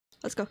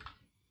Let's go.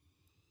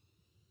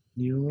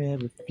 You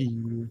ever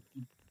feel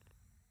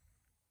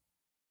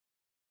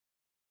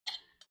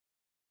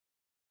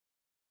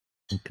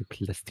like a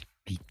plastic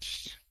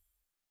beach?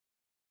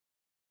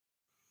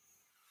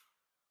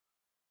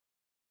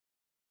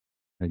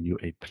 Are you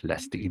a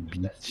plastic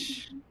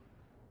beach?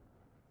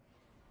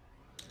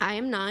 I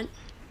am not.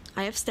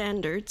 I have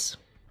standards.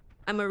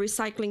 I'm a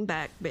recycling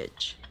bag,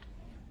 bitch.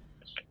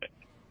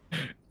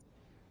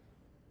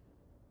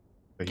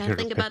 Gotta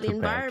think about the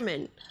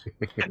environment.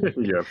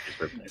 You're a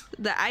paper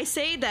bag. I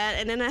say that,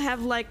 and then I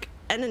have like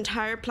an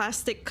entire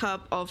plastic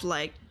cup of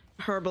like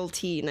herbal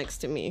tea next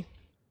to me.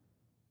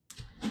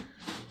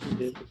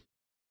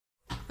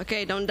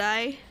 Okay, don't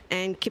die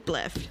and keep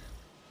left.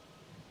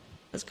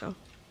 Let's go.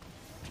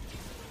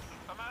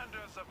 Commander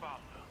Zavala,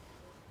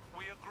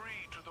 we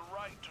agree to the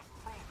right of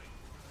proving.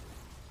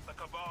 The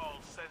Cabal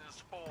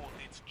sends forth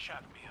its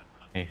champion.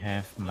 I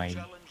have my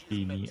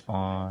beanie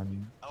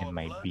on and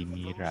my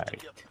beanie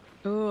right.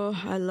 Oh,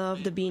 I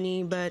love the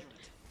beanie, but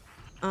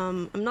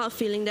I'm not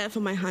feeling that for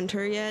my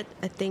hunter yet.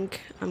 I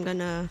think I'm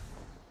gonna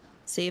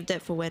save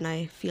that for when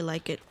I feel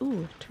like it.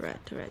 Ooh,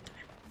 turret.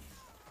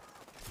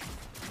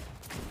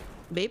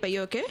 Babe, are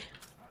you okay?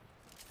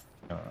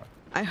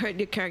 I heard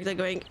your character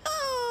going,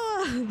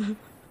 ah!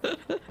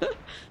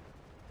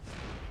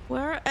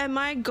 Where am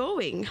I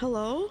going?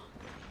 Hello?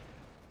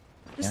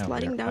 Just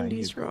sliding down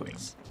these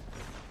rocks.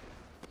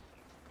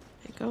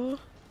 There you go.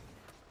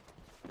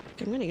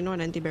 Okay, I'm gonna ignore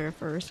the anti-bear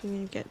first. I'm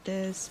gonna get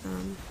this.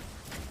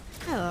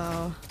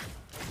 Hello.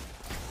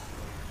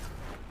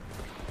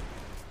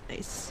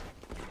 Nice.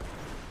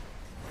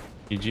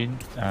 Eugene,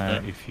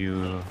 if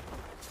you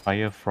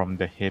fire from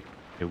the hip,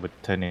 it would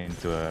turn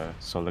into a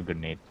solar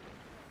grenade.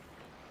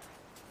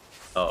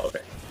 Oh,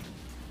 okay.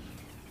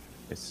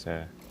 Just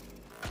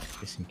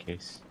in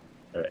case.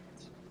 All right.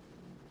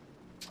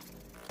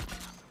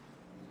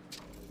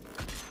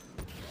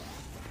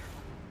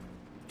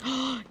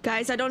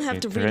 Guys, I don't have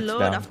to turret's reload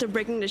down. after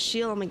breaking the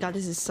shield. Oh my god,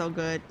 this is so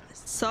good.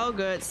 So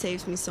good.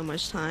 Saves me so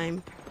much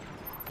time.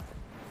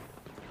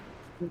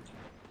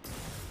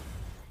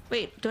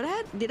 Wait,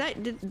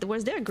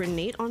 was there a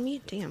grenade on me?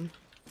 Damn.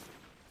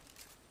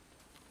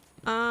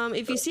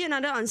 If you see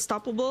another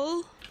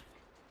unstoppable,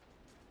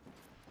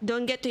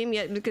 don't get to him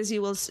yet because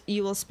you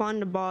will spawn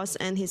the boss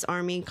and his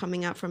army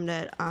coming out from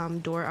that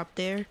door up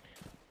there.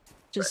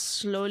 Just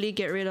slowly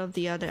get rid of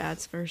the other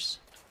ads first.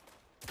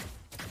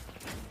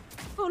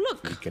 Oh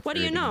look, what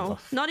do you know?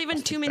 Not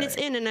even 2 minutes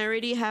in and I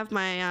already have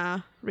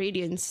my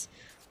radiance.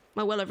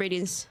 My well of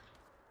radiance.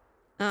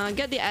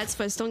 Get the ads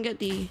first, don't get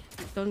the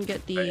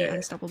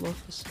unstoppable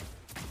first.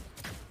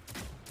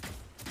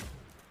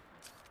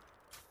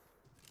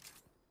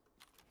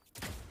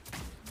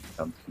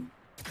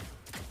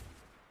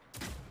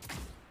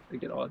 We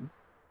get on.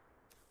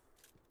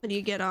 How do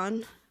you get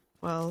on?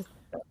 Well,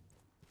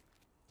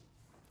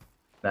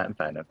 Nah, I'm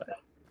fine. I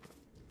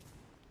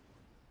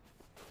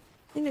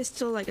think there's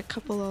still like a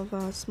couple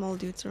of small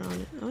dudes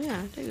around it. Oh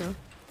yeah, there you go.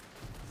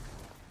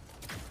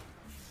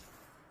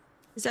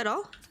 Is that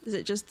all? Is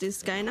it just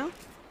this guy now?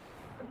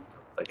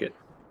 Like it.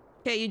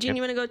 Okay, Eugene,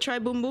 you wanna go try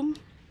boom boom?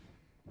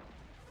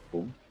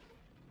 Boom.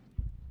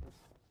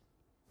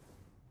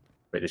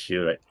 Wait, the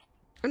shield, right?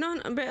 Oh, no,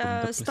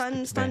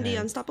 stun the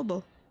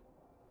unstoppable.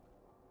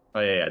 Oh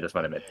yeah, that's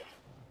what I meant.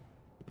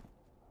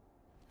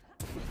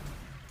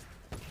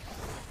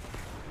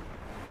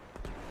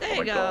 There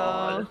you go.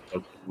 God, that's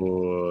so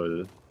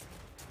cool. Is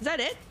that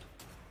it?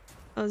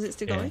 Oh, is it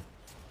still going?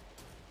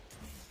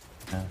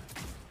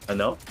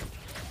 No.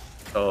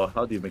 So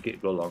how do you make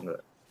it go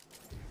longer?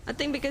 I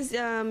think because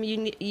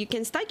you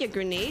can stack your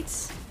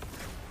grenades.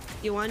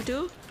 You want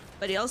to,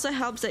 but it also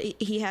helps that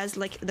he has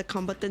like the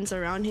combatants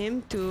around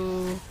him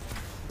to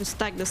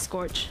stack the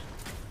scorch.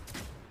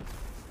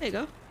 There you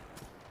go.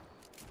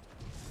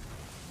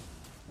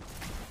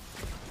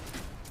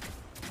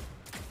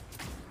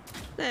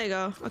 There you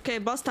go. Okay,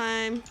 boss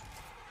time.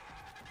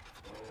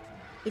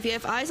 If you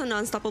have eyes on the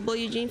unstoppable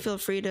Eugene, feel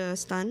free to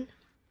stun.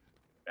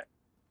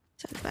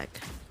 Set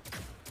back.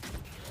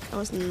 That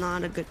was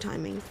not a good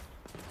timing.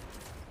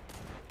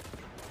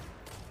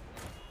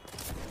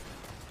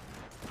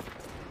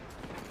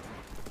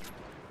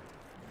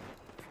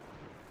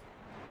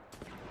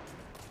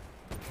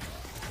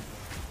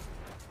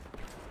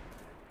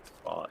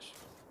 Gosh.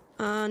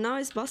 Now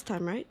it's boss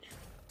time, right?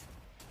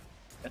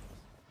 Yeah.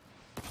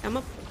 I'm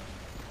up.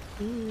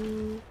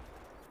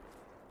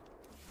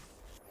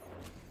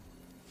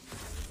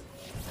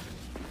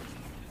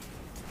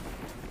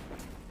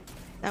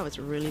 That was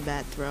a really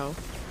bad throw.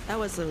 That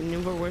was an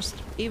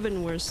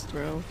even worse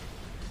throw.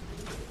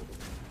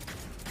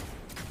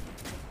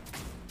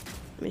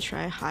 Let me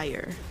try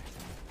higher.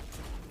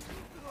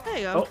 There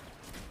you go.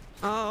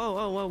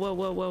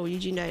 Oh, whoa,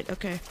 Eugene died.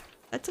 Okay.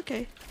 That's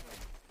okay.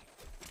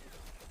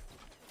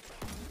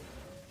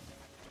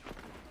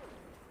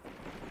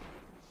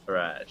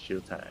 Alright,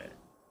 shield time.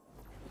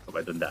 Hope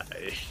I don't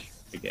die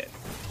again.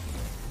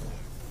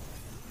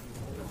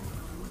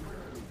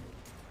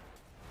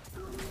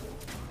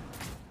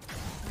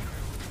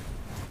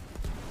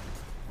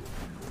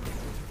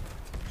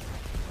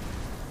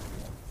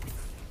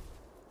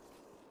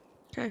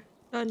 Okay,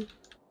 done.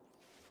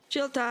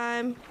 Chill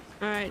time.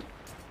 Alright.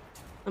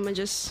 I'm gonna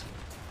just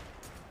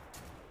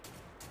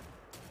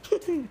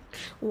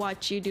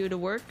watch you do the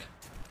work.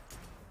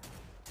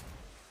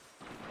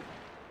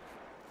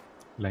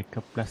 Like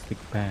a plastic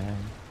bag.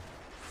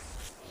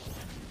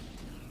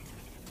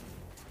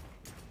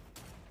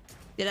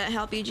 Did that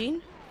help,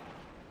 Eugene?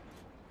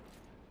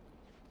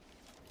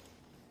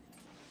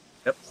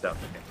 Yep, sounds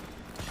okay.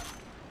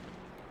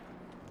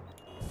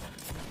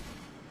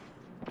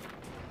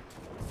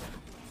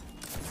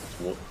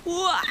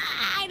 Whoa,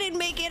 I didn't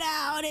make it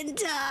out in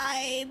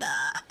time.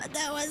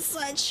 That was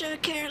such a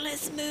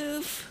careless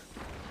move.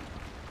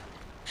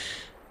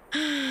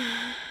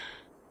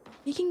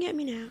 You can get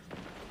me now.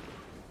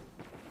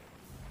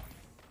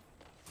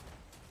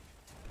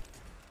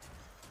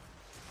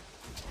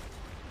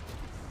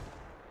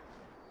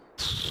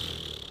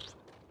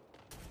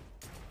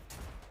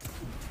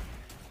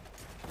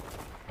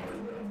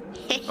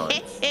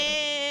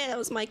 That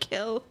was my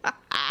kill.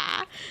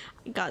 I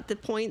got the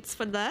points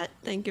for that.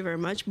 Thank you very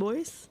much,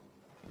 boys.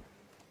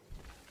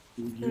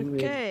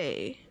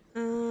 Okay.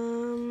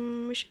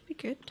 We should be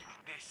good.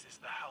 This is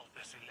the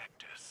Helpless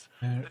Electus,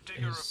 There the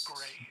digger of is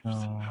graves, no...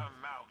 her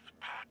mouth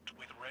packed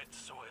with red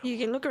soil. You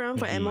can look around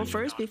for ammo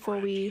first before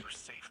we...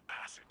 Safe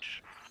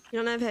passage. You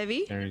don't have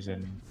heavy? There is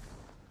an...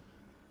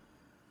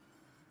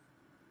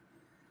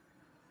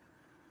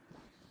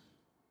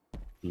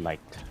 light.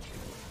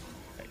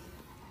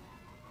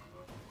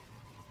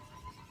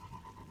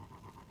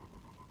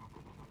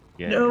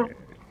 Yeah. No.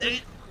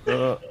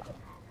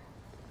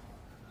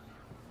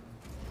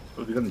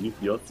 We're gonna use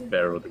your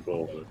sparrow to go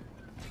over.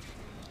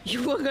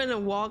 You were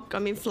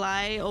gonna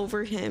fly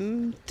over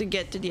him to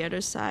get to the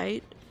other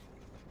side.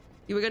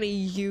 You were gonna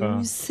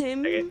use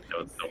him? Again,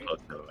 no,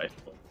 my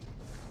fault.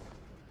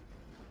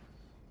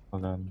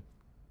 Hold on.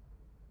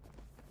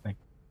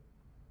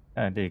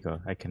 There you go.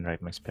 I can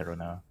ride my sparrow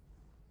now.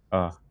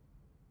 Oh.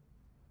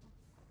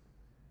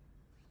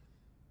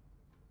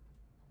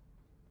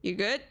 You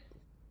good?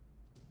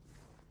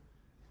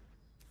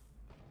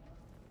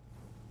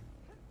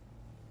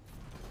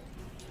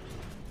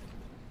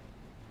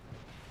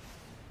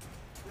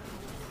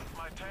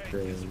 My tank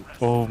is restless.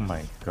 Oh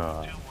my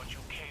god. Do what you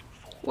came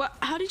for. What?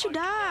 How did you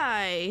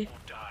die?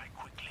 Or die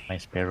quickly. My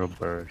sparrow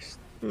burst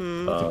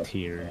Hmm. to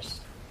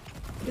tears.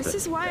 This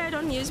is why I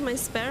don't use my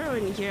sparrow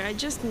in here. I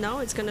just know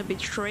it's gonna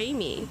betray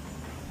me.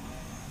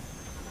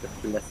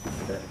 Less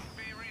is there.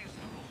 Be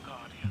reasonable,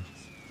 guardians.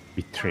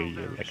 Betray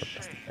Throw you no like a shame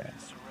plastic bag. in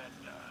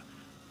surrender.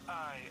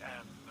 I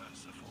am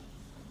merciful.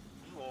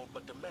 You all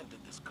but demanded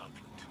this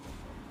conflict.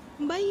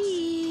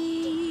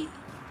 Bye.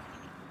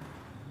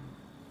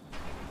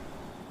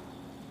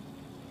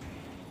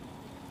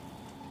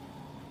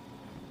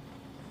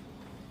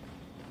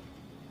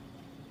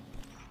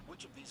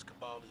 Which of these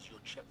cabal is your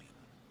champion?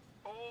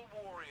 All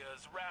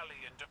warriors rally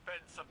in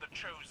defense of the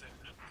chosen.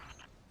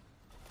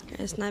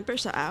 Okay,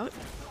 snipers are out.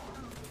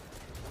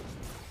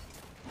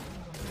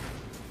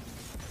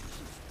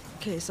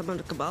 Okay, some of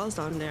the cabals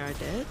down there are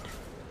dead.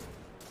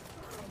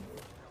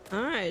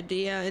 Alright,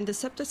 the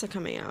interceptors are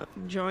coming out.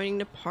 Joining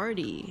the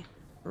party.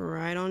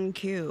 Right on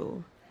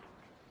cue.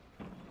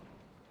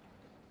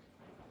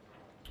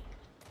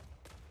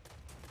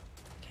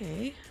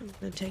 Okay, I'm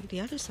gonna take the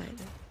other side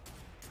then.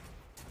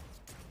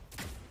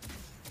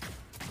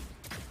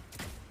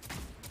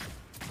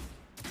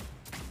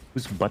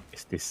 Whose butt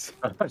is this?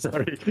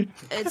 Sorry.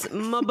 It's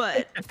my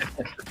butt.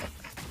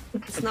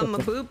 It's not my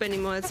poop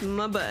anymore, it's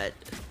my butt.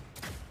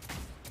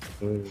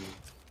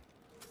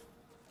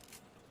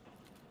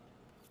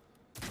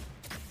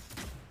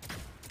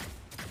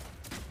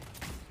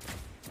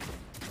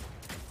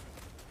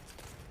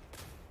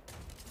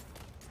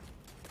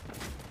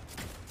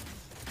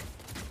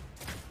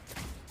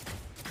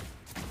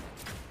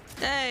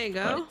 There you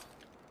go.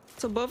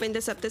 So both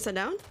interceptors are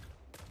down?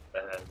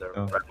 The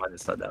Oh. right one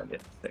is not down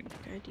yet. I think.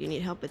 Okay, do you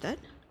need help with that?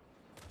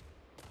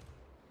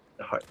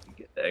 Hard to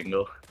get the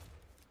angle.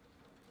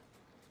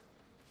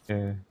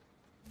 Yeah.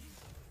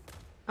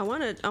 I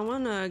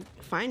wanna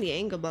find the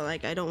angle, but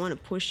like I don't wanna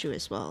push you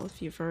as well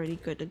if you've already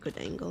got a good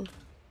angle.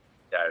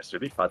 Yeah, it's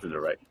really far to the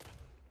right.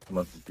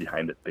 Someone's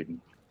behind the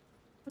thing.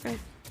 Okay.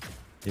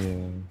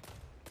 Yeah.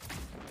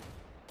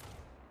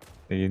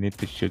 You need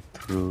to shoot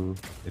through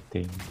the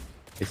thing.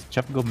 Is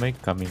Chop Gomez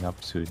coming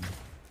up soon?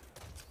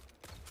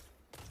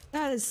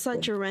 That is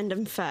such a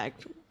random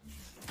fact.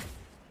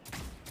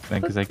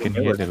 Because I can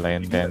hear the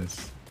lion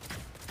dance.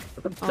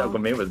 I thought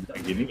Chagome was the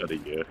beginning of the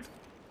year.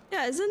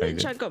 Yeah, isn't it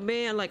Okay.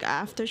 Chakotbe like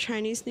after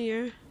Chinese New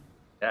Year?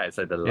 Yeah, it's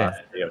like the Yeah.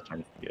 last day of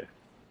Chinese New Year.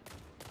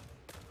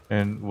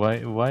 And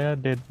why are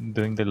they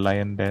doing the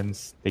lion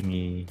dance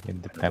thingy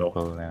in the I don't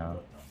know. temple now?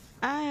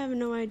 I have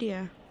no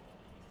idea.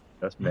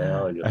 Just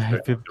Mel, A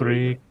heavy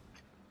brick.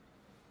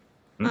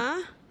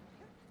 Huh?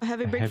 A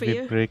heavy A brick for heavy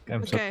you? brick.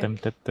 I'm so Okay.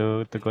 tempted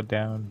to go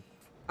down.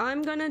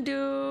 I'm gonna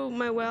do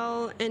my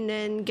well and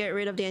then get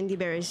rid of the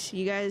anti-berries.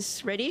 You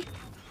guys ready?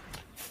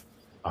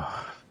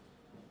 Ah,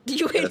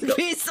 You Let's go.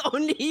 invis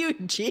only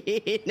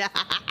Eugene.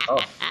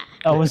 Oh,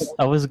 I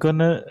was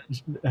gonna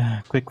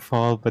quick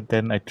fall, but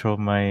then I throw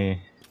my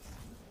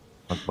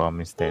smoke bomb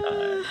instead.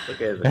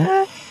 Okay.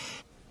 So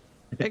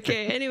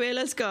Okay, anyway,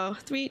 let's go.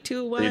 3, 2,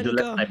 you 1, do left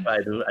go.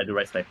 sniper. I do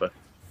right sniper.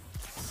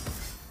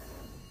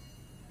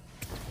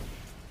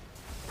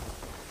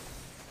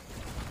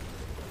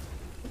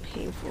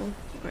 Painful.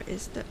 Where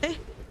is the... Eh!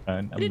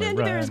 And Where did the I'm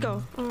antivirus run.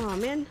 go? Oh,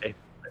 man. Okay,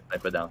 right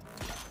sniper down.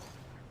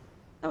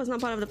 That was not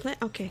part of the plan.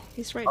 Okay,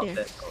 he's right Oh, there.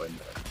 let's go in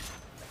there.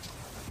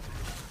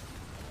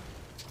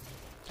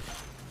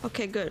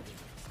 Okay, good.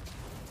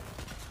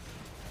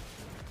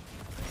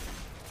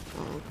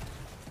 Oh,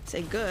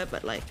 say good,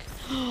 but like...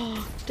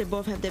 they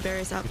both have their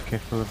berries up. Be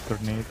careful of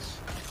grenades.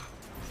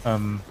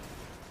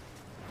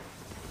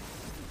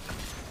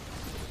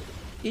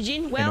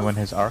 Eugene, well... Anyone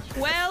has arc?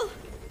 Well...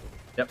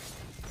 Yep.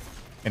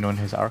 Anyone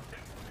has arc?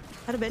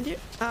 How to bend it?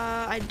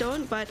 I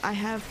don't, but I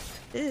have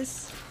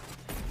this.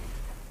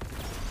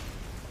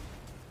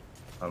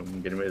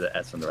 I'm getting rid of the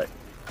S on the right.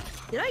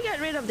 Did I get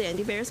rid of the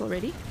anti-bears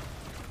already?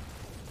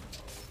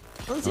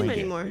 I don't see No them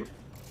idea. anymore.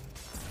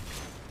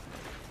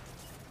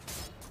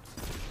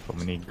 So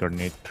many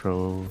grenade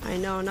throw. I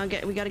know, now we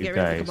gotta You get rid of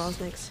the guys.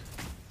 cabals next.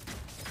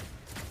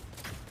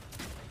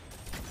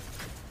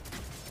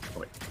 Oh,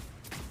 wait.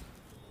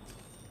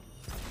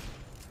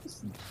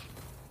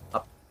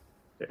 Up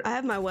there. I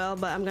have my well,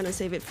 but I'm gonna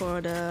save it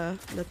for the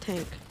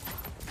tank.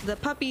 The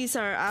puppies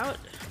are out.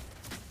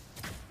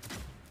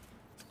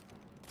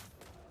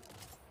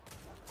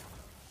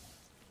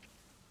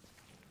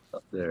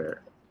 Up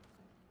there.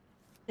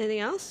 Anything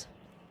else?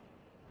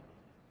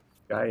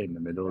 Guy in the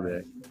middle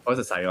there. Oh,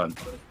 it's a Scion.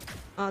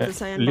 Oh, the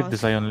Cyan Leave boss. the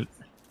Scion.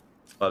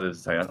 Oh, there's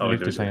a Scion. Oh, Leave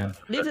do the it. Scion.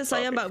 Leave the That's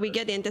Cyan, okay. but we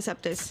get the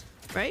interceptors,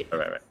 right?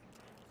 Right.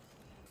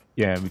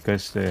 Yeah,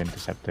 because the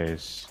interceptor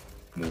is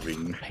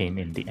Moving. pain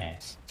in the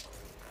ass.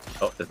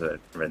 Oh, there's a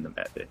random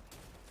ad there.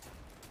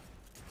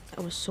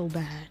 That was so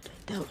bad.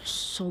 That was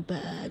so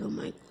bad. Oh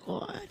my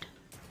god.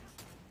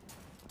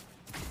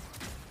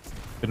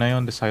 Keep an eye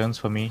on the Scions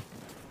for me.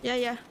 Yeah,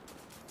 yeah.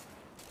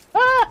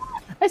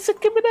 I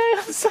said keep an eye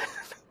on the Scion.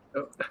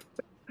 Oh.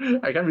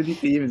 I can't really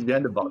see him. He's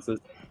behind the boxes.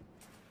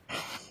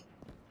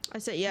 I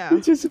said yeah.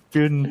 He just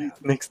appeared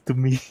next to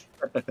me.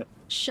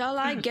 Shall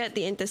I get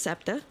the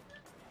interceptor?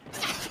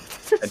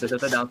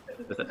 Interceptor down.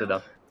 Interceptor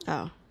down.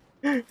 Oh.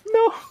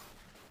 No.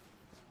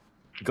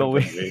 Go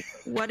away.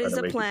 What is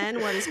the plan?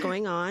 What is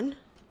going on?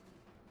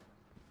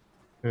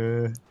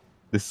 The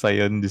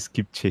Scion just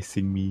keep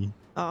chasing me.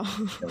 Oh.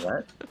 You know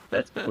what?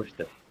 Let's push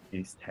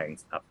these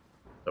tanks up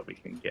so we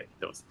can get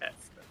those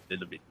ads a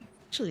little bit.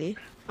 Actually,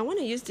 I want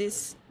to use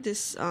this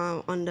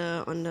on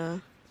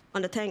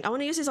the tank. I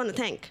want to use this on the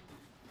tank.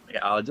 Yeah,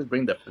 I'll just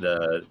bring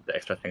the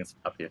extra tanks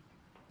up here.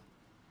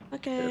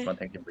 Okay. There's one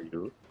tank here for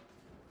you.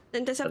 The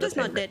interceptor's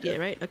not tank dead right yet, there.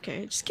 right?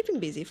 Okay, just keep him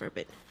busy for a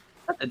bit.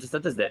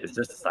 Interceptor's dead. It's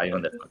just a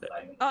Scion that's not dead.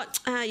 Oh,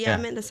 yeah, Yeah. I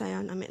meant the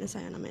Scion. I meant the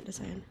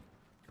Scion.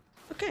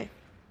 Okay.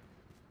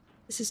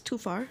 This is too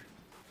far.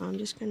 I'm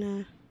just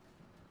gonna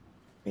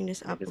bring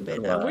this up a It's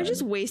bit. gonna We're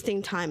just run.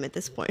 wasting time at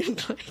this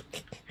point.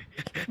 Like,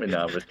 Right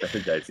now, we're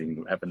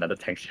strategizing. I have another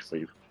tank here for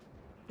you.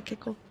 okay,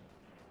 cool.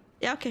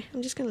 Yeah, okay.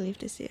 I'm just gonna leave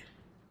this here.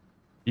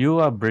 You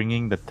are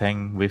bringing the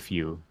tank with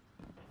you.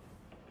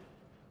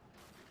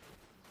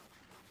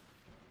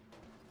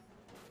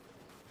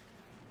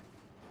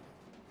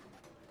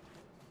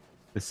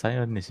 The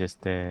Scion is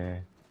just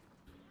there.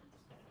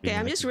 Okay, being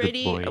I'm like just a good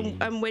ready. boy.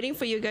 I'm waiting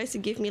for you guys to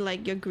give me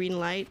like your green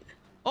light.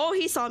 Oh,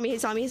 he saw me.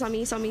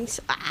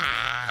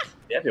 Ah!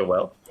 You have your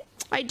well.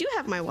 I do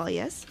have my well,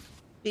 yes.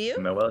 Do you?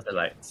 My well is at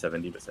like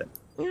 70%.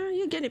 Yeah,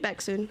 you'll get it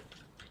back soon.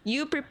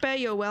 You prepare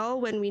your well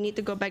when we need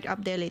to go back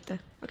up there later.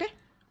 Okay?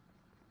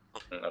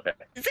 Okay.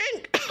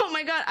 Zing! Oh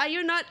my god, are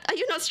you not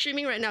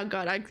streaming right now?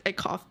 God, I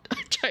coughed. I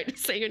tried to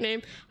say your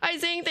name. Hi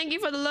Zing, thank you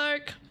for the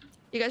lurk.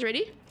 You guys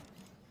ready?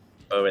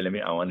 Oh wait,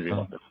 I want to read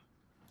water.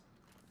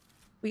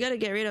 We gotta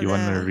get rid of You the...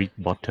 want to read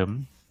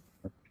bottom?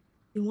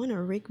 You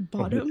wanna rig I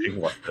wanna bottom? drink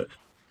water.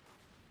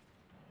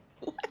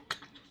 What?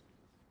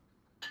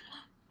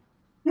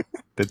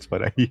 That's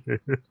what I hear.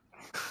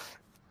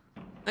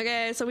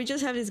 Okay, so we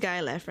just have this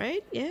guy left,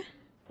 right? Yeah?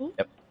 Cool.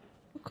 Yep.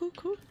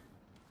 Cool.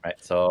 Right.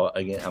 So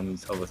again, I'm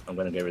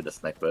gonna get rid of the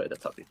sniper at the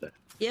top later.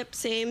 Yep,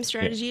 same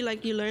strategy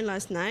like you learned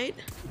last night.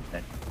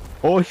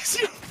 Oh, he's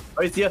here.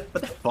 Oh, it's here.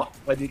 What the fuck?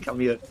 Why did he come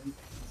here?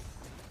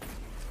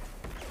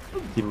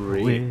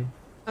 Great. Away.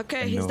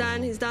 Okay, I he's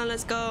know. done,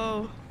 let's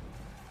go.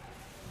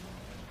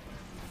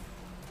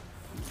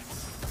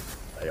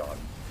 Scion.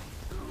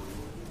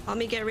 Help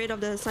me get rid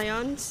of the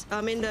Scions.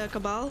 I mean the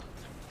Cabal.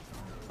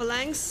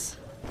 Phalanx.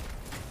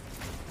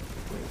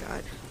 Oh my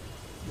god.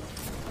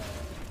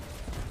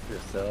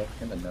 Yourself,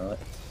 kinda not.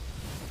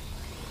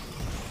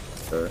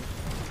 Sure.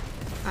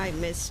 I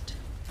missed.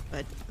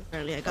 But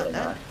apparently I got Kinda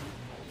that. not.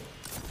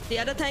 The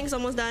other tank's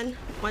almost done.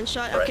 One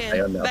shot. Alright, Okay.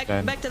 Scion now. Back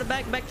Done. to the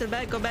back. Go back.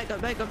 Go back.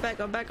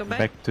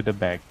 Back to the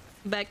back.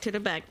 Back to the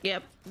back.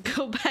 Yep.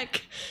 Go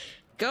back.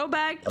 Go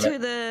back to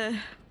the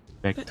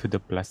Back to the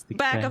plastic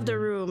back of the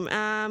tank.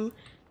 room.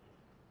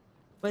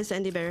 Where's the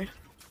Andy Bear?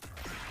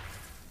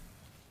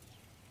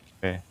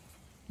 Okay.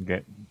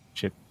 get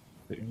shit.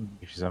 Give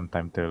you some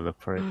time to look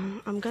for it.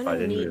 I'm I gonna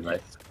didn't need.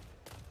 realize.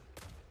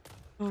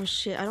 Oh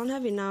shit! I don't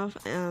have enough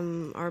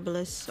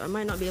arbalists. I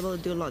might not be able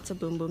to do lots of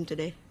boom boom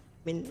today.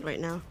 I mean, right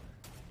now.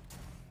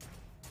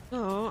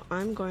 So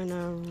I'm going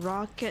to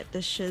rocket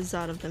the shiz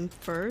out of them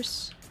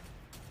first.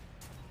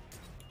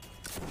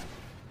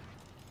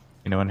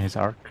 Anyone his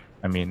arc?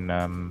 I mean,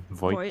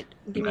 void. Void.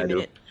 Give me a I do.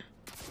 minute.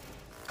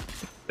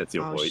 That's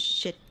your Oh void.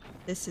 shit!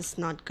 This is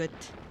not good.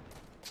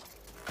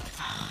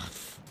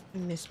 I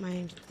missed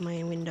my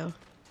window.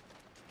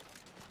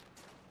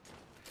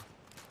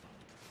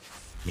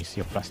 Miss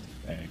your plastic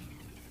bag.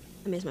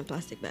 I missed my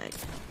plastic bag.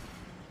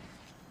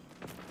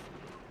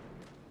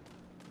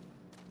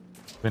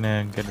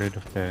 Gonna get rid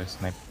of the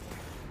snipe.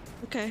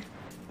 Okay.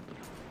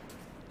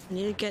 I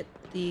need to get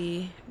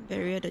the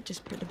barrier that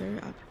just put the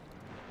barrier up.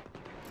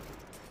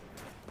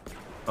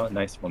 Oh,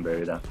 nice one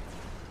buried down.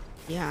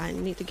 Yeah, I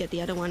need to get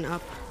the other one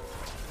up.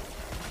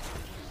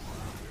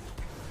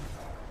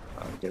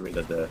 I'll get rid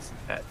of the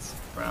pets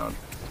around.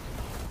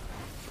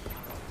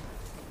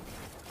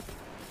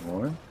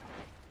 More.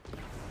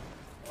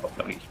 Oh,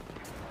 sorry.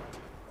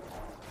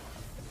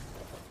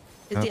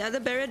 Is the other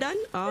barrier done?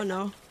 Oh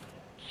no.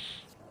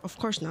 Of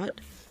course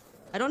not.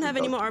 I don't have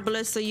any more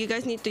arbalists, so you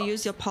guys need to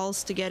use your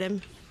pulse to get him.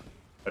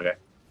 Okay.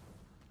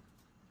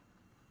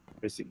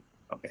 Where's he?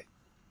 Okay.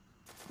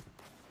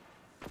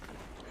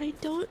 I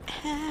don't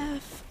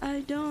have.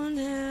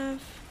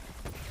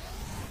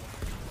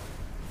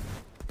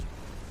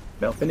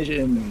 Mel, finish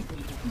him.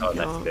 Oh,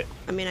 No, nice bit.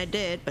 I mean I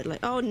did, but like,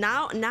 oh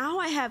now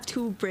I have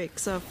 3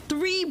 bricks of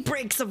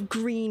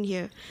green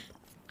here.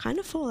 Kind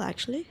of full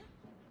actually.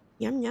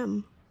 Yum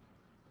yum.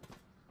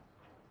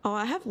 Oh,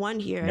 I have one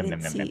here. I Yum,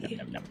 didn't yum, see. yum, yum,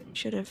 yum, yum.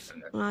 Should have.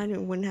 Well, I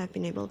wouldn't have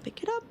been able to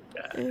pick it up.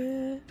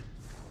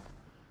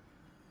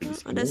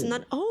 That's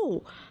not.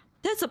 Oh,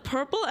 that's a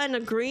purple and a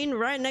green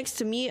right next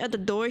to me at the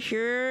door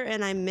here,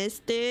 and I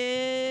missed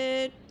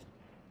it.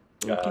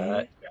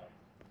 Okay.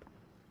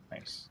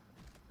 Nice.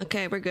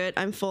 Okay, we're good.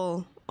 I'm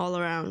full all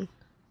around.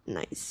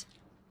 Nice.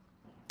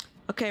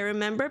 Okay,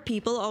 remember,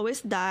 people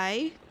always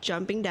die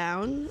jumping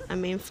down. I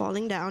mean,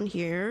 falling down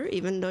here,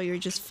 even though you're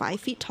just 5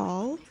 feet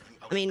tall.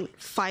 I mean,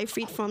 5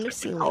 feet from the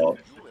ceiling. Oh,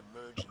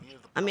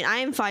 I mean, I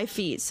am 5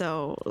 feet,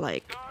 so,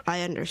 like,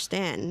 I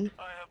understand.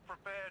 I have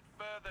prepared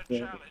further yeah.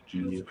 challenges for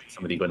you.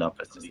 Somebody go down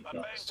first.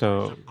 Yeah.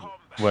 So,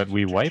 what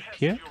we wipe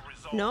here?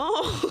 No!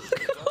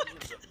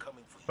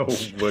 Oh,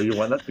 well, you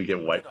want us to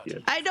get wiped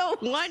here. I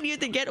don't want you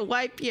to get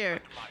wiped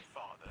here. My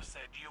father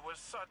said you were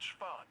such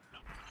fun.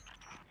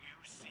 You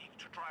seek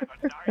to drive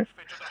a knife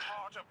into the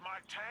heart of my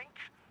tank?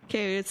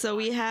 Okay, so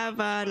we have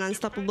an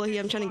unstoppable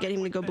here. I'm trying to get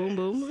him to go boom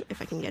boom.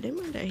 If I can get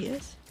him. There he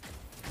is.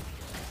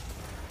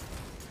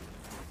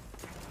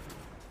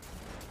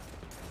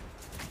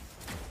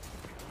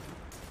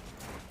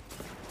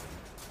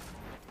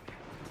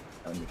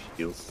 On your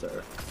shield,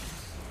 sir.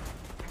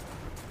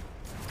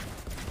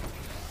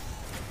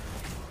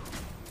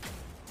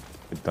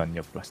 Put on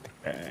your plastic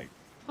bag.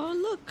 Oh,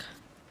 look.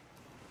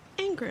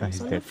 Engrams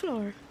he's on dead. the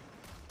floor.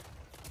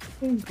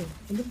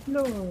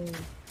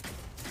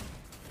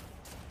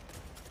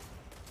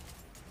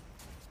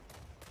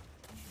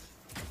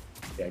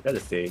 Yeah, I gotta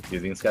say,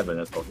 using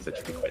Skyburner's Hawk is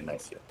actually quite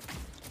nice here.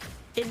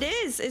 It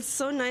is. It's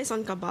so nice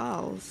on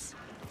Cabals.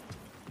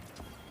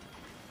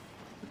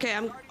 Okay,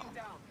 I'm...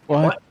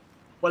 What?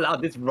 Wow,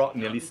 this rock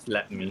nearly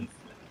slapped me.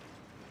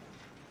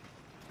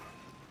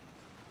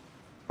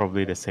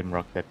 Probably the same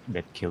rock that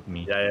killed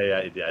me.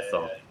 Yeah, I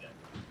saw.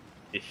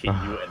 It hit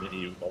you and then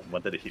you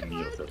wanted to hit me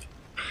also.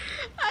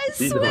 I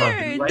These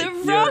swear, rocks the right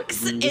here,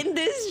 rocks dude. in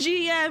this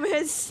GM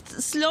is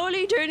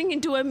slowly turning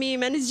into a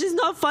meme, and it's just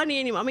not funny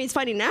anymore. I mean, it's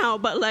funny now,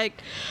 but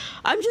like,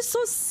 I'm just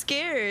so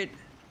scared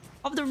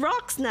of the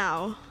rocks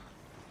now.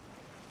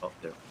 Oh,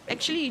 there.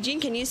 Actually,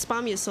 Eugene, can you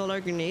spam your solar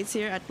grenades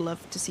here? I'd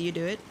love to see you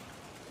do it.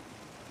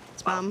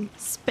 Spam.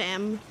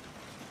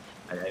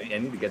 I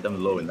need to get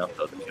them low enough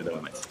though to kill them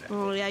with my snap.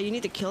 Oh yeah, you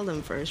need to kill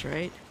them first,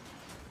 right?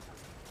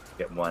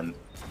 Get one.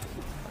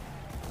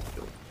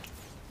 Two.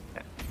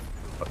 Yeah.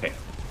 Okay.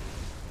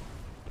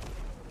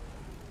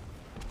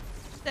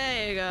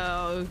 There you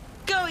go.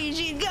 Go,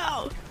 Eugene,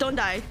 go! Don't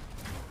die.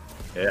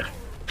 Yeah.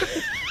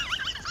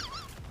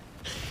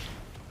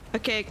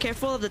 Okay,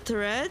 careful of the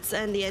turrets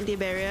and the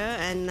anti-barrier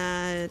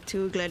and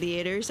 2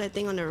 gladiators, I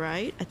think, on the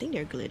right. I think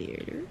they're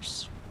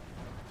gladiators.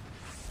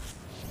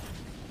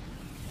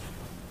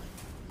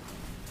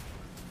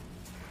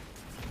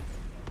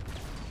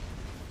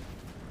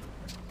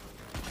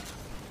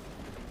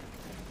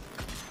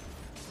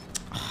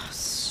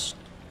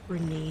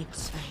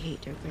 Grenades. I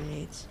hate their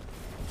grenades.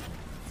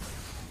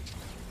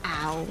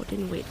 Ow,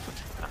 didn't wait for...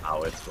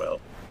 Ow as well.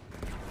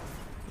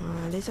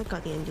 At least I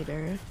got the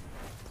anti-barrier.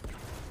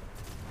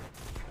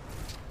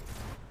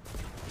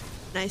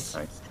 Nice.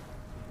 Nice.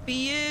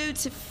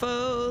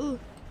 Beautiful.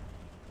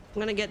 I'm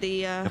gonna get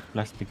the The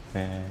plastic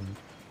bag.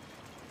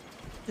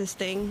 this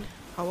thing,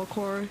 power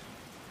core.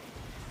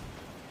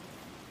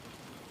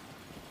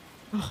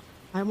 Oh,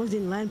 I almost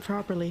didn't land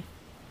properly.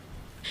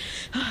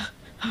 Oh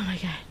my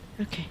god.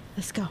 Okay,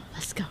 let's go.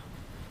 Let's go.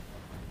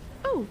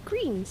 Oh,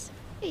 greens.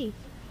 Hey.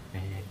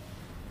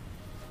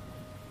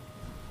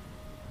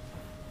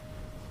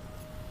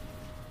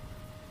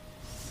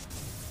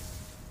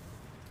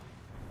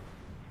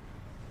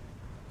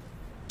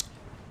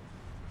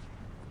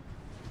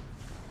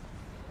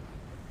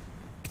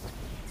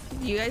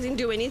 You guys didn't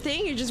do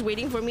anything? You're just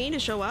waiting for me to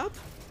show up?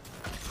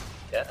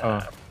 Yeah. Oh.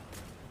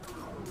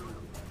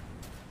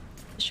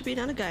 There should be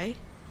another guy.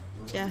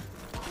 Yeah.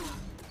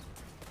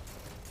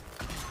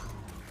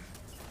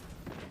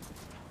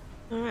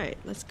 Alright,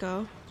 let's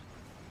go.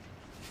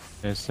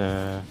 There's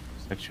a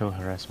sexual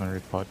harassment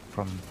report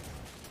from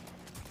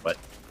What?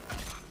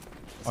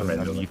 on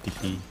Random.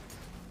 UTP.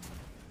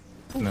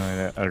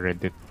 No, I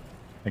read it.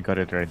 I got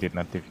a Reddit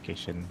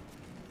notification.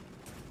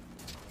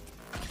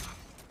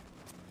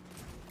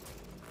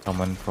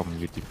 Someone from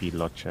UTP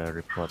lodged a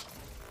report.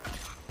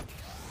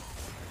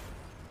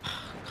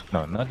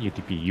 No, not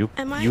UTP.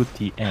 Am I-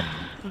 UTN.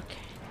 Okay.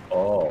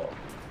 Oh.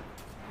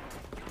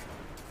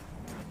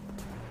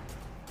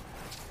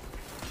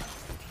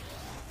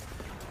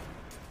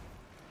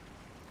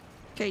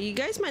 Okay, you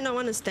guys might not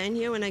want to stand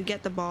here when I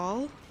get the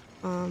ball.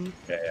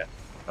 Yeah.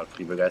 Our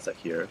cleaver guys are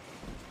here.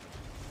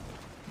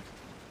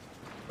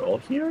 We're all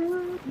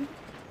here?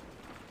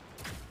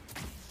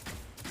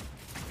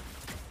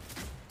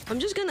 I'm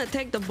just gonna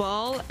take the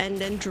ball and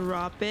then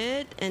drop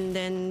it, and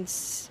then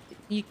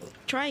you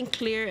try and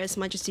clear as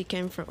much as you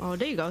can from. Oh,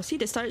 there you go. See,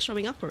 they started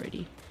showing up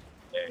already.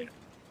 Yeah.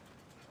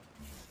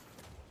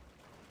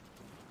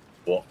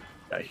 Whoa,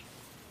 guy.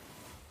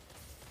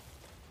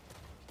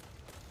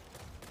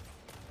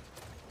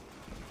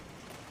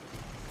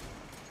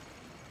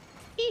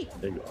 Eee.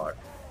 There you are.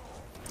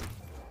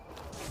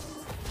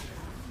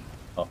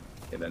 Oh,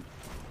 okay then.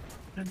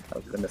 I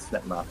was gonna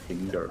snap my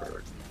fingers.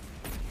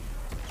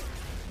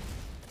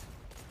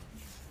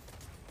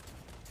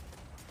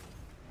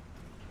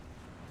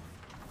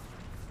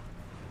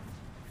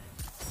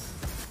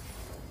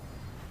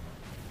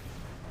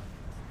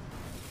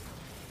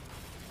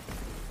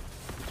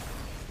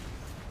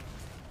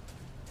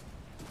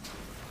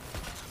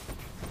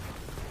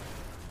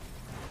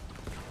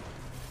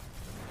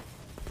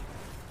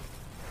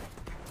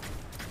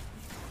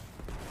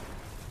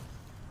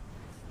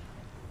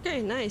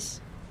 Okay,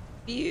 nice.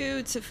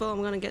 Beautiful.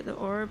 I'm gonna get the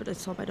orb.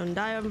 Let's hope I don't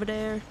die over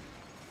there.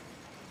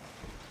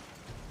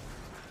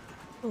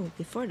 Oh,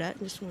 before that,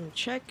 I just want to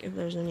check if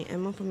there's any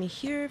ammo for me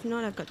here. If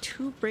not, I've got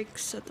 2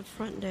 bricks at the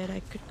front that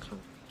I could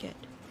get.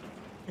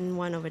 And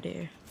 1 over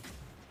there.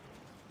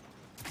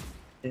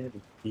 It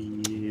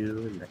feel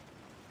like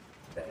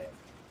that.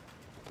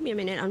 Give me a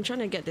minute. I'm trying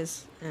to get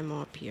this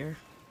ammo up here.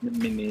 I'm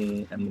gonna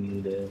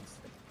need this.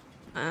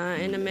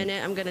 In a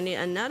minute, I'm gonna need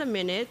another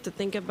minute to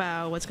think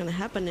about what's gonna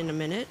happen in a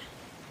minute.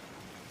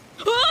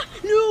 Ah!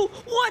 No!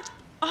 What?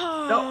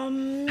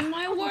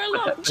 My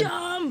warlock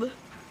jump!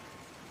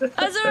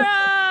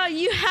 Azura!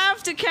 You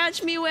have to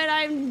catch me when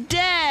I'm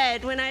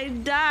dead! When I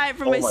die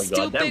from Oh my my god,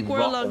 stupid that rock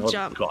warlock almost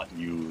jump. got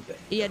you there.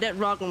 Yeah, that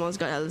rock almost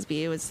got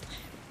LSB. It was.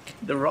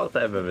 The rocks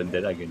I've ever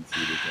did, I can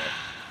see this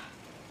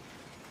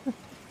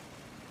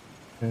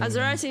one.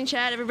 Azura's in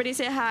chat. Everybody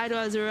say hi to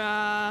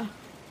Azura.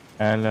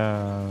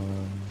 Hello.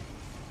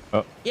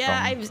 Oh,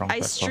 Yeah, wrong I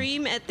platform.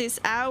 stream at this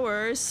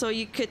hour so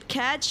you could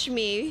catch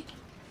me.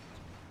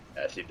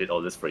 Yeah, she did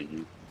all this for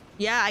you.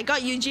 Yeah, I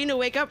got Eugene to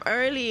wake up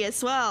early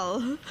as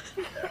well.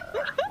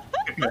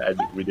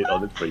 We did all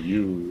this for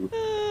you.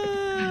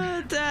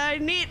 I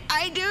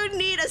do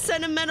need a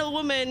sentimental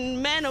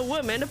woman, man or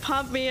woman, to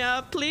pump me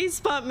up. Please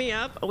pump me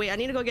up. Oh, wait, I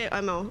need to go get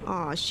ammo.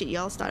 Oh shit,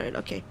 y'all started.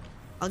 Okay,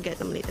 I'll get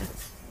them later.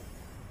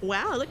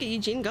 Wow, look at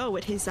Eugene go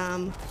with his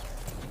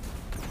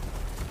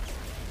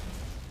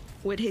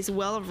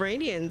well of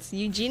radiance.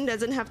 Eugene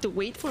doesn't have to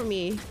wait for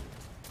me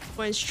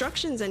for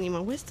instructions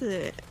anymore. Where's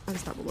the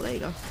unstoppable? There you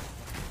go.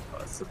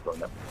 Oh, super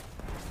enough.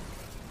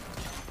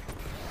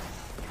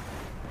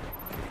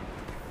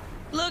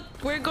 Look,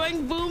 we're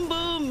going boom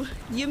boom.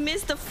 You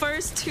missed the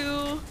first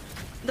two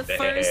That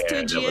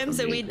GMs was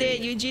that we did.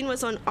 amazing. Eugene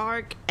was on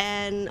Arc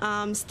and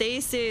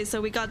Stasis,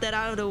 so we got that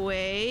out of the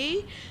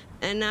way.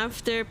 And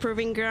after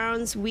Proving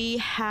Grounds, we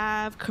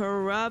have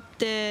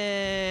Corrupted.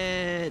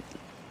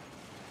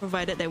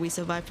 Provided that we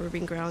survive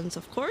Proving Grounds,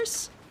 of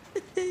course.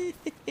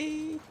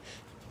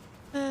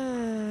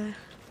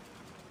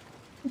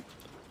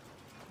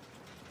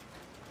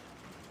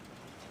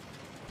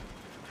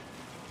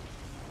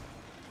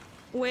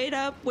 Wait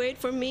up, wait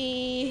for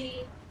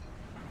me.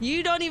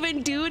 You don't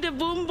even do the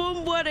boom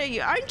boom. What are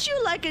you? Aren't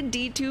you like a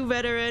D2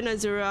 veteran,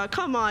 Azura?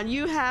 Come on,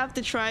 you have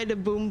to try the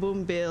boom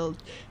boom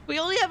build. We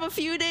only have a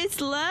few days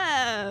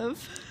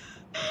left.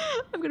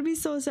 I'm gonna be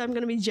so sad. I'm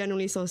gonna be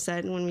genuinely so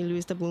sad when we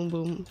lose the boom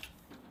boom.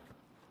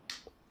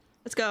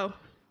 Let's go.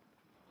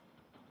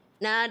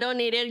 Nah, don't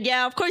need it.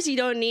 Yeah, of course you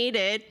don't need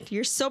it.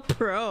 You're so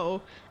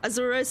pro.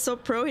 Azura is so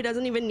pro, he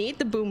doesn't even need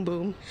the boom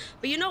boom.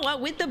 But you know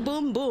what? With the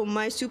boom boom,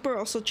 my super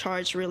also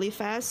charged really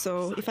fast.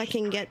 So if I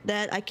can get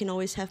that, I can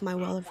always have my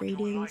Well of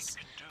Radiance.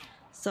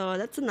 So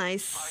that's a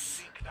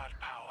nice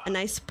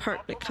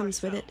perk that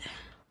comes with it.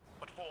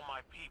 But for my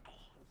people.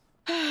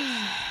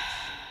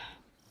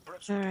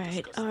 All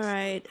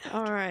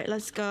right.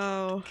 Let's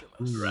go.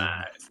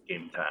 Right, it's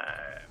game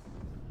time.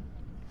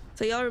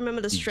 So y'all remember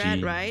the strat,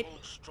 GG. right?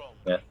 Hold strong,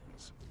 Yeah.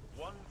 please.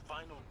 One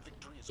final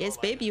victory is Yes, all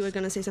I babe. You were ask.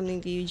 gonna say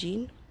something to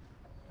Eugene.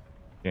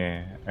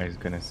 Yeah, I was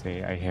gonna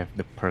say I have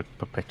the perk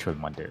Perpetual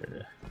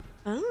Mother.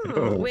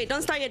 Oh, wait!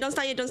 Don't start yet. Don't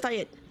start yet. Don't start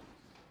yet.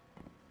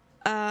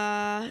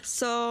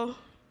 So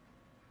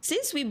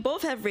since we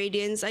both have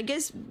Radiance, I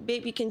guess,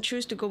 babe, you can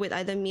choose to go with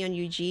either me or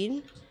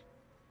Eugene.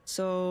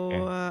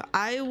 So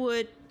I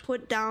would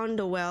put down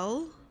the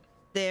well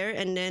there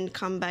and then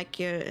come back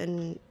here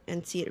and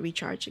see it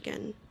recharge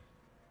again.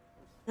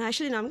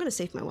 Actually, no, I'm gonna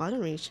save my well. I don't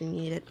really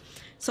need it.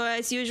 So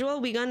as usual,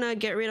 we're gonna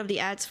get rid of the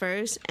ads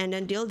first and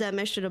then deal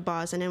damage to the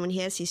boss. And then when he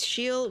has his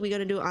shield, we're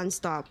gonna do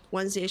unstop.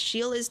 Once his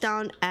shield is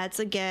down, ads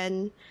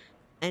again,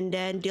 and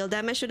then deal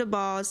damage to the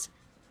boss.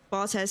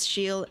 Boss has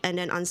shield and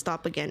then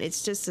unstop again.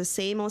 It's just the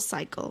same old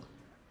cycle.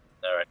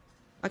 All right.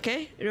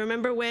 Okay,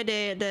 remember where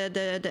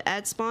the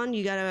ad spawn?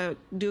 You gotta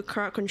do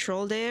crowd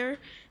control there,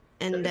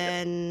 and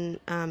then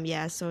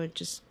yeah. So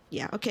just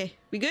yeah. Okay,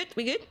 we good?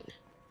 We good?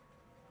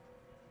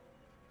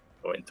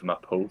 Go into my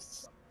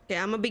post. Okay,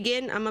 I'ma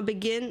begin.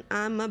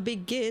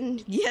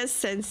 Yes,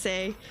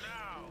 Sensei. Now,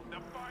 the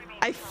final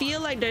I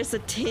feel like there's a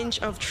tinge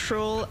of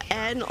troll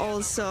and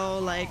also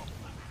like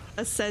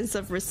a sense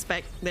of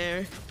respect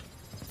there.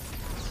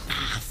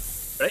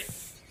 Right?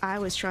 I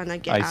was trying to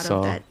get out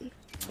of that.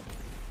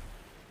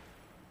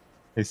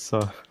 I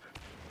saw.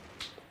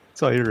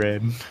 So I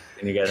ran.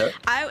 Can you get her?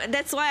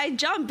 That's why I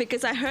jumped,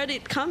 because I heard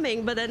it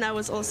coming, but then I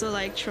was also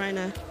like trying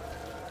to.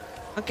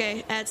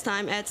 Okay, ads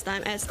time.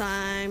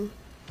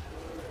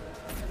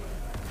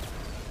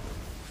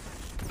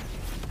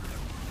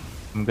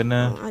 I'm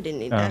gonna Oh, I didn't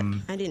need that.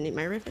 I didn't need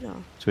my riff at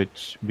all.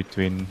 switch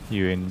between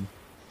you and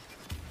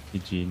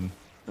Eugene.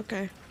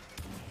 Okay.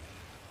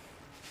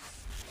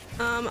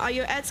 Are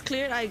your ads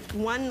cleared?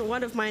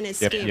 One of mine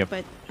escaped, Yep.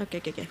 but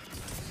okay.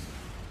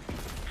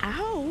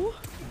 Ow.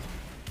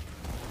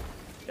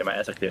 Yeah, my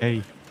ass are clear.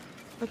 Hey,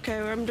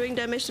 Okay, well, I'm doing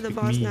damage to the Pick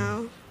boss me.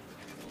 now.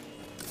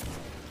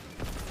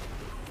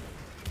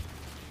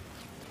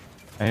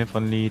 I have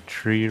only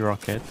 3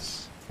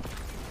 rockets.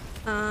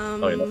 Oh,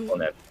 you're not on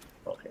that.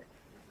 Okay.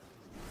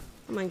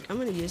 I'm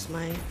gonna use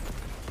my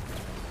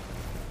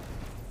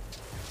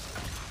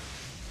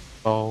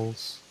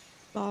Balls.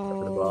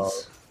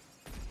 balls.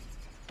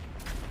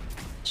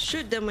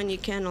 Shoot them when you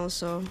can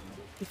also,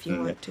 if you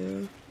Mm. want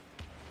to.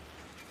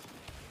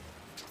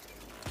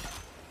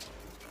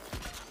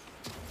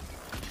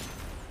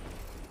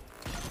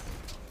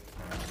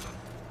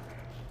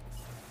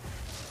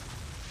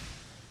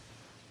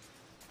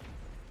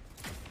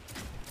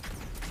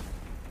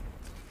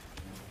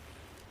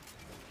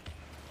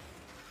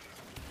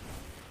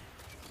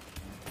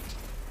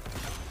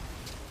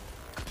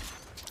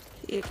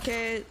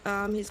 Okay,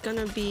 he's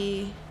gonna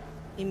be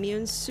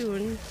immune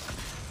soon,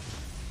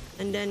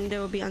 and then they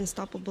will be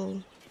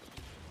unstoppable.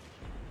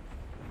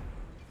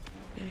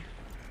 Okay,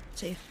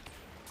 safe.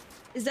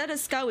 Is that a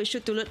scout we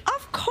shoot to loot?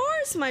 Of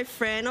course, my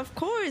friend, of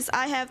course.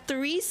 I have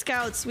 3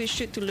 scouts we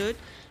shoot to loot,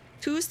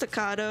 2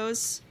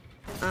 staccatos,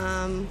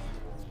 and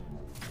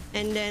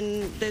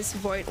then this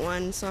void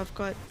one. So I've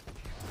got,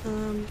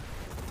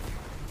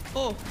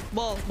 oh,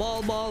 ball,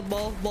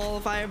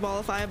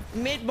 fire,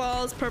 mid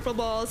balls, purple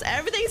balls.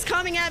 Everything's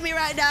coming at me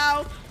right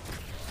now.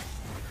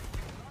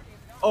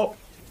 Oh!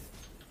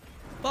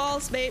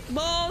 Balls, babe,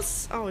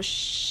 balls. Oh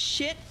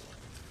shit.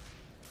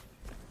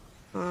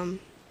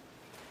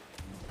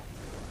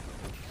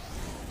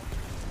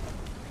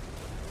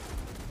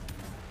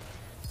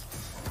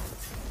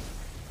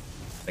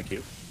 Thank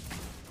you.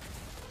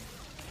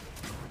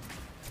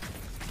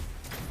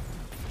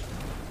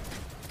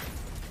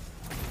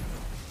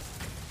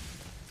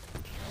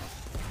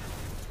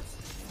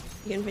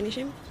 You can finish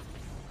him.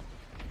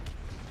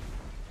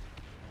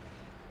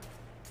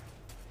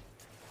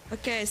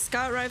 Okay,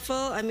 scout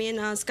rifle.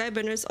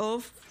 Skyburner's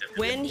off.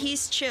 When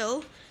he's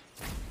chill,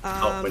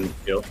 When you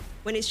feel.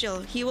 when he's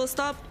chill, he will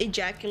stop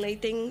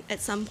ejaculating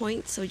at some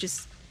point. So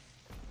just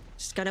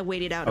gotta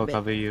wait it out a I'll bit.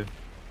 cover you.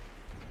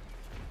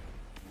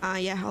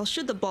 Yeah, I'll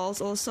shoot the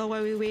balls also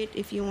while we wait.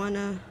 If you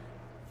wanna,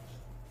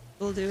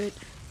 we'll do it.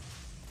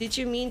 Did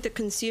you mean to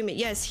consume it?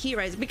 Yes, heat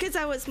rise. Because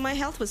my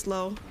health was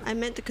low. I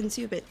meant to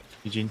consume it.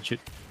 Eugene shoot.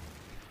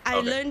 I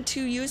Okay. learned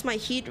to use my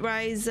heat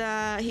rise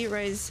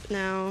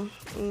now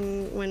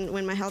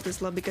when my health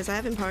is low, because I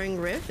have empowering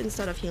riff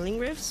instead of healing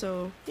riff.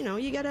 So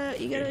you gotta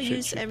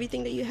use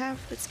everything that you have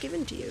that's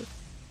given to you.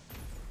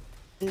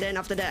 And then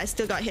after that, I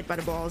still got hit by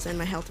the balls and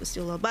my health was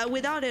still low. But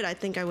without it, I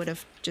think I would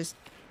have just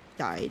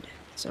died.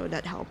 So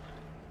that helped.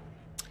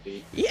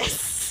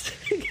 Yes.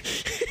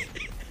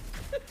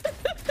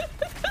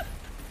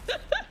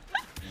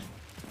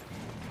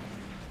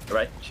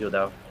 Alright, shield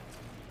out.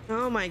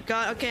 Oh my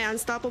god. Okay,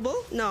 unstoppable?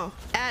 No.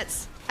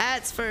 Ads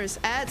first.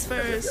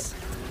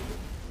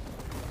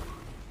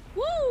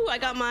 Woo! I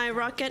got my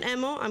rocket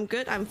ammo. I'm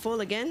good. I'm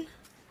full again.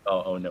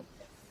 Oh no.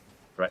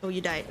 Right. Oh,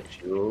 you died.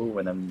 You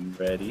when I'm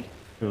ready.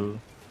 2,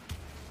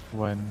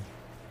 1.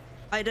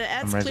 Are the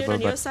ads I'm cleared reservoir,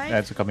 on your but side?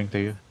 ads are coming to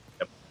you.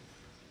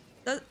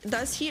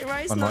 Does heat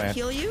rise One more not ad.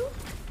 heal you?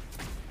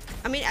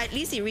 I mean, at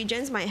least it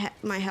regens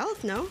my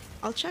health. No,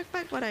 I'll check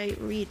back what I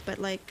read, but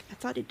like I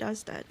thought it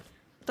does that.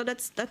 So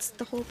that's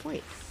the whole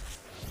point.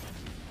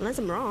 Unless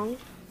I'm wrong.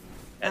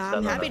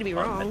 I'm happy to be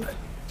wrong.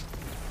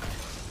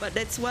 But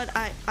that's what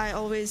I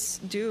always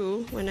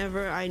do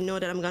whenever I know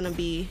that I'm gonna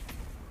be,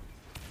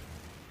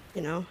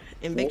 you know,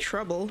 in big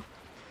trouble.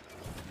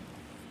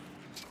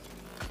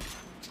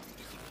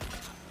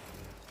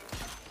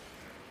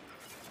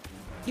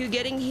 You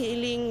getting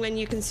healing when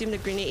you consume the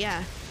grenade?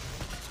 Yeah.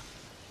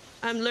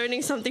 I'm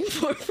learning something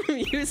more from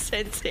you,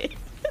 Sensei.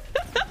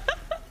 I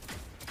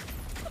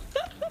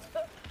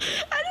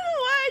don't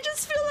know why, I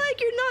just feel like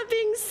you're not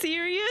being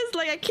serious.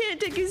 Like, I can't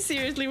take you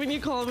seriously when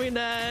you call me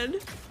that.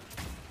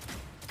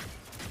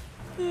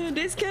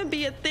 This can't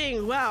be a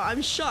thing. Wow,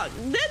 I'm shocked.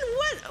 Then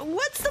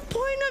what's the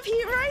point of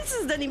heat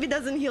rises then if it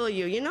doesn't heal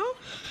you, you know?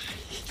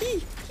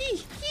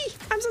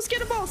 I'm so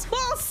scared of balls.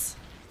 Balls!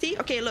 See?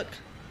 Okay, look.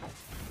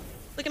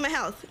 Look at my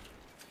health.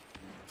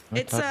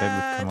 It's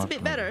a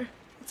bit better.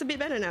 It's a bit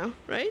better now,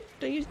 right?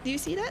 Do you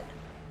see that?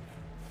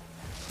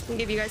 I'll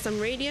give you guys some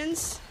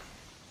radiance.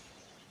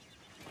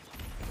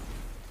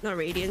 Not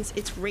radiance,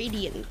 it's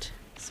radiant.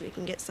 So we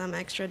can get some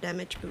extra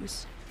damage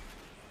boost.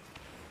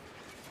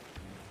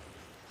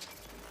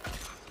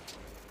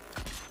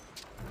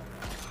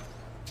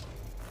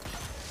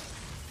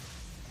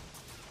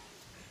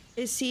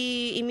 Is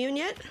he immune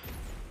yet?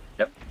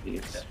 Yep,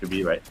 that should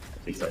be right. I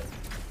think so.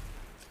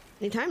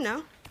 Anytime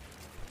now.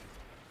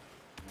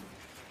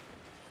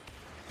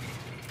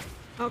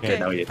 Okay,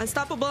 now he is.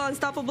 unstoppable,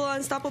 unstoppable,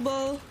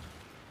 unstoppable.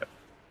 Yep.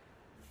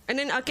 And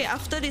then, okay,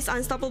 after this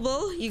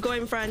unstoppable, you go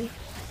in front.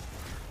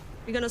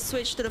 You're gonna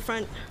switch to the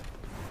front.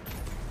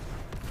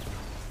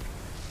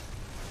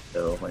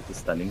 So, might be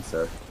stunning,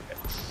 sir. Okay.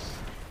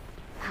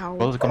 Ow.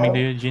 Balls coming to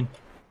you, Jin.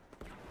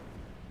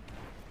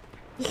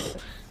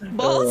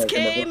 Balls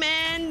came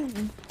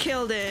and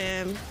killed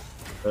him.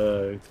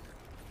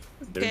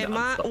 Okay,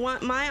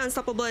 my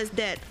unstoppable is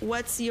dead.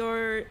 What's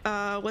your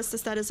what's the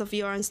status of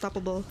your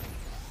unstoppable?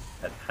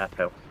 At half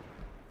health.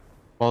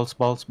 Balls,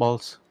 balls,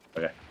 balls.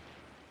 Okay.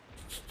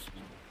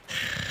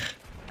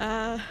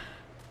 Uh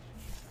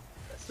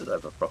So I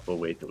have a proper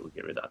way to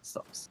get rid of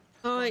unstops.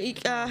 oh,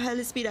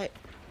 hell speed I.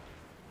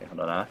 Okay, hold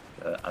on,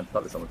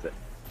 unstop is almost it.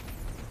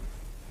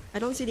 I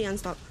don't see the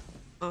unstop.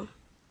 Oh.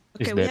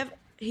 He's Okay, we dead. have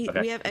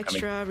Okay, we have I'm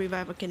coming. extra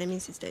revive. Okay, that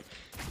means he's dead.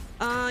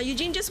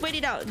 Eugene, just wait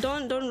it out.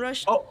 Don't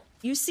rush. Oh!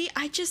 You see,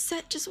 I just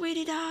said just wait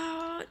it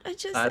out. I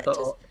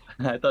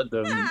thought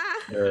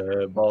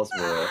the balls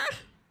were.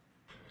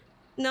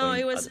 No,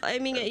 going it was on.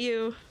 aiming at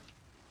you.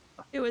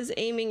 It was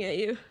aiming at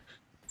you.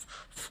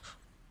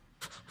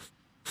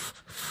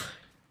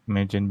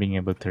 Imagine being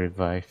able to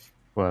revive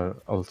while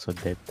also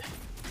dead.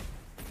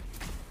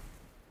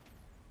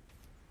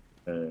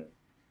 And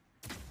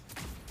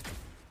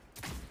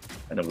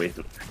a way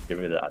to get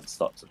rid of the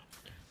unstops.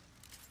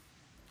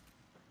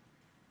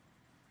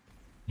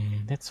 Yeah,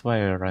 that's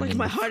why I run. Like in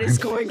my the heart front. is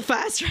going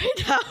fast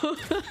right now.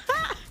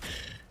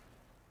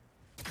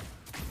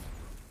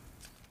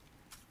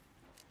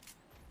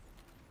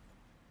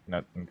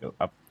 Nothing go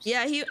up.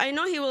 Yeah, I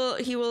know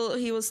he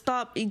will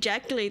stop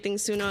ejaculating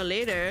sooner or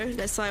later.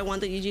 That's why I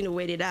wanted Eugene to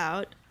wait it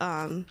out.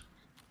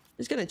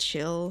 Just gonna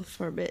chill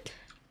for a bit.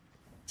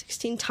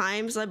 16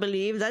 times, I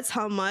believe. That's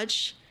how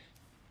much.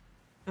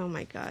 Oh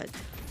my god.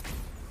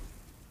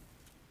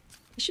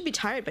 I should be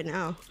tired by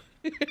now.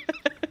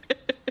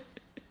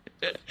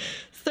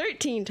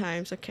 13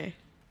 times, okay.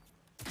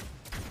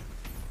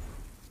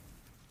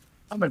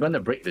 How am I gonna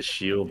break the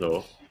shield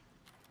though?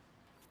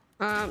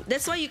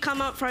 That's why you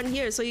come out front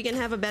here so you can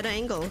have a better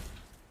angle.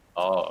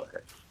 Oh, okay.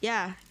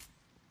 Yeah.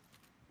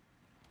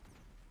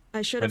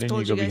 I should Why have don't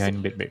told you you go guys.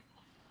 behind bit, babe?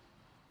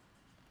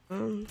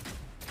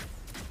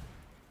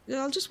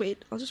 Yeah, I'll just wait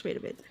a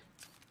bit.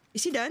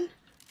 Is he done?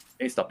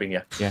 Hey, stopping,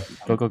 yeah. Yeah.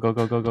 Go go go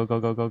go go go go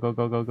go go go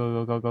go go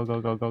go go go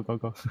go go go go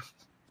go.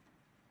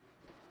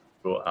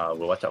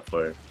 We'll watch out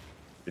for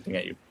shooting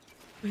at you.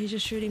 Oh, he's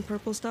just shooting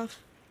purple stuff.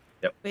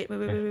 Yep. Wait.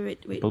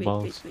 Purple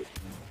balls.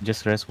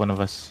 Just rest one of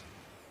us.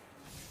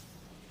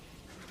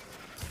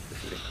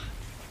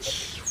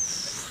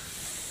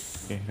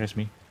 Okay, rest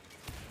me.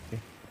 Okay.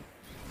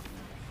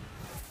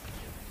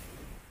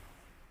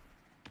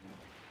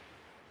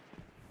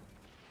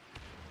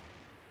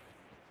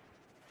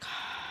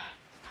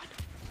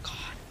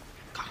 God.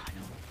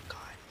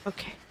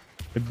 Okay.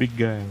 The big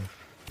guy.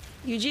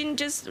 Eugene,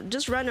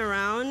 just run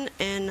around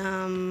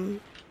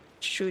and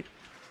shoot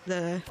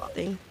the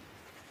thing.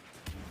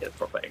 Get a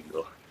proper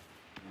angle.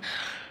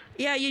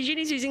 Yeah, Eugene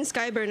is using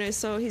Skyburners,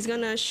 so he's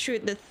gonna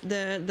shoot the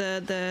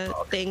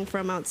thing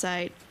from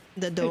outside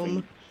the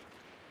dome.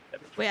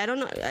 Wait, I don't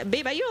know,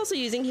 babe. Are you also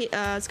using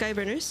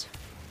Skyburners?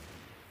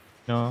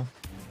 No.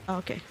 Oh,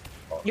 okay.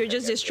 You're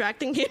just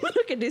distracting him.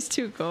 Look at this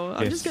two go.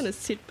 I'm just Yes. gonna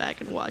sit back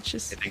and watch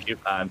this. Okay, thank you.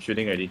 I'm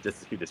shooting already, just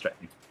to keep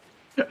distracting.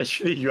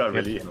 Actually, you are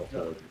really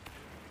helpful.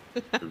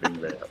 You're being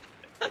very helpful.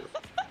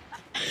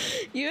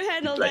 You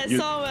handled Like, that you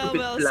so well, stupid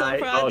Mel. So fly.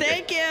 proud. Oh, okay.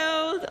 Thank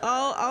you.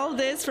 All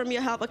this from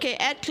your help. Okay,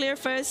 add clear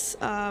first.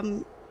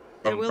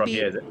 There will From be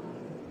here, is it?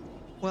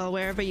 well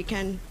wherever you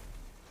can.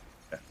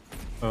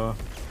 Oh,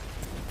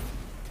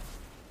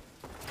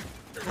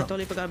 I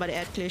totally forgot about the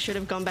add clear. Should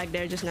have gone back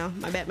there just now.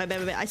 My bad.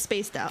 I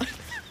spaced out.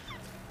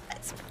 I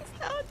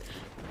spaced out.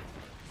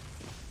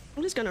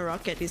 I'm just gonna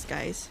rocket these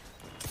guys.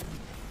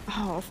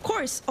 Oh, of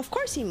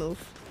course he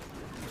moved.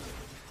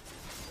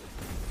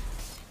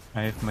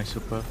 I have my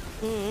super.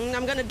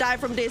 I'm gonna die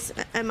from this.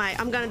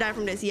 I'm gonna die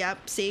from this.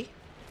 Yep. See.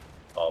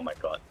 Oh my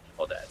god.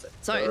 Oh, that's it.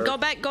 Sorry. Go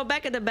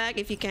back at the back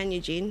if you can,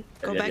 Eugene.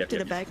 Go back to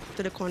the back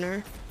to the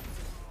corner.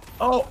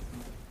 Oh!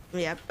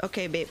 Yep.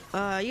 Okay, babe.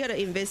 You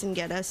gotta invest and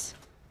get us.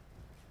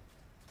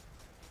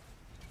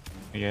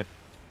 Yet.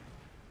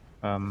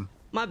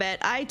 My bad.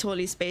 I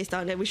totally spaced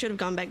out there. We should have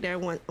gone back there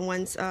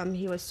once.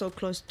 He was so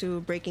close to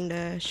breaking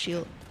the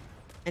shield,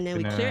 and then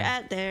we clear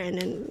at there, and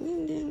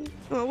then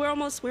well, we're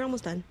almost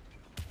done.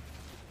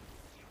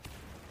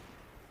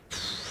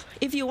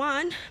 If you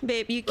want,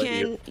 babe, you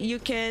can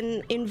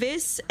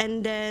invest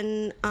and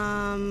then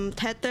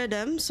tether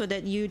them so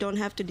that you don't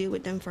have to deal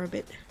with them for a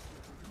bit.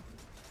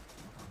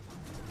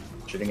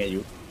 Shooting at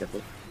you.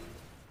 Careful.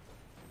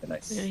 Okay,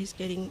 nice. Yeah, he's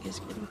getting.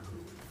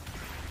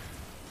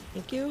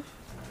 Thank you.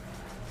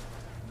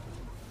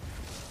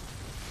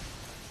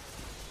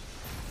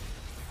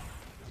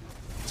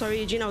 Sorry,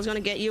 Eugene, I was gonna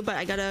get you, but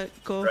I gotta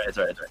go. It's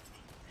alright.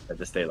 I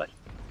just stay alive.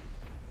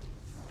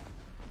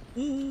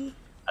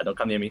 Don't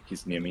come near me.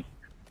 He's near me.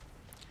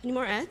 Any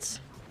more ads?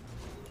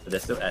 But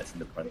there's still ads in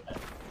the front.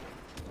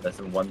 There's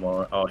one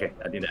more. Oh, okay.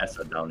 I think the ads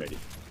are down already.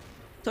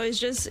 So it's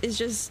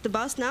just the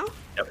boss now?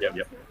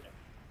 Yep.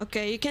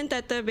 Okay, you can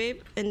tether,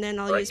 babe, and then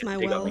I'll use my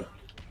take out well. me.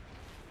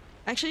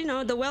 Actually,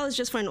 no, the well is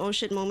just for an oh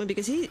shit moment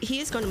because he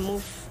is gonna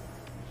move.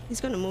 He's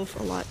gonna move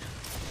a lot.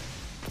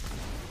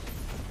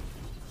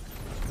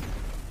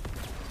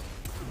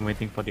 I'm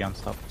waiting for the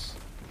unstops.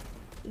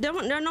 There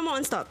are no more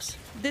unstops.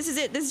 This is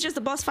it. This is just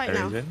the boss fight There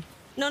now. isn't?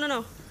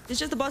 No. It's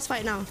just the boss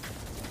fight now.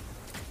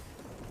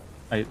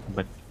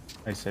 But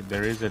I said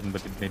there isn't,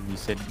 but then you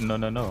said no.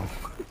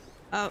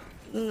 Oh,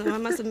 no, I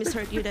must have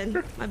misheard you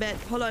then. My bad.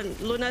 Hold on.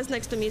 Luna's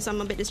next to me, so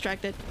I'm a bit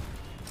distracted.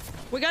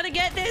 We gotta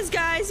get this,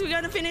 guys. We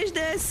gotta finish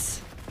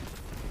this.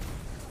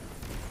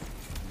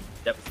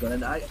 Yep, it's gonna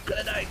die. It's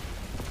gonna die.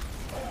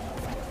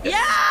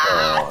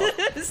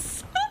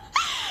 Yes!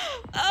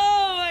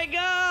 Oh my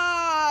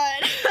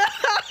god!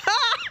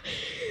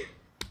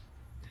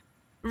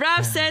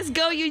 Raph says,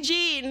 "Go,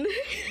 Eugene."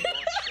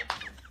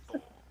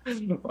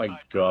 Oh my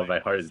god, my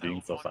heart is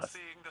beating so fast.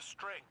 Seeing the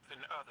strength in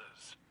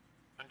others,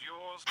 and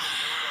yours can no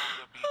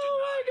longer be Oh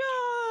my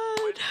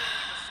denied. When god! we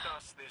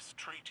discuss this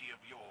treaty of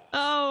yours,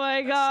 Oh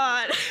my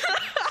god!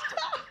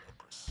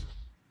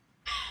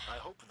 I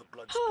hope the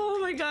blood. Oh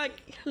my god!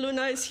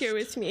 Luna is here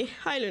with me.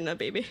 Hi, Luna,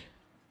 baby.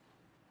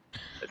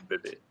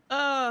 Baby.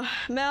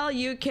 Mel,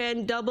 you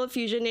can double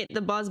fusionate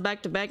the boss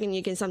back to back, and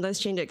you can sometimes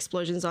change the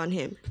explosions on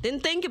him.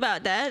 Didn't think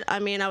about that. I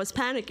mean, I was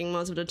panicking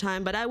most of the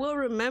time, but I will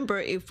remember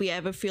if we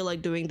ever feel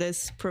like doing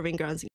this Proving Grounds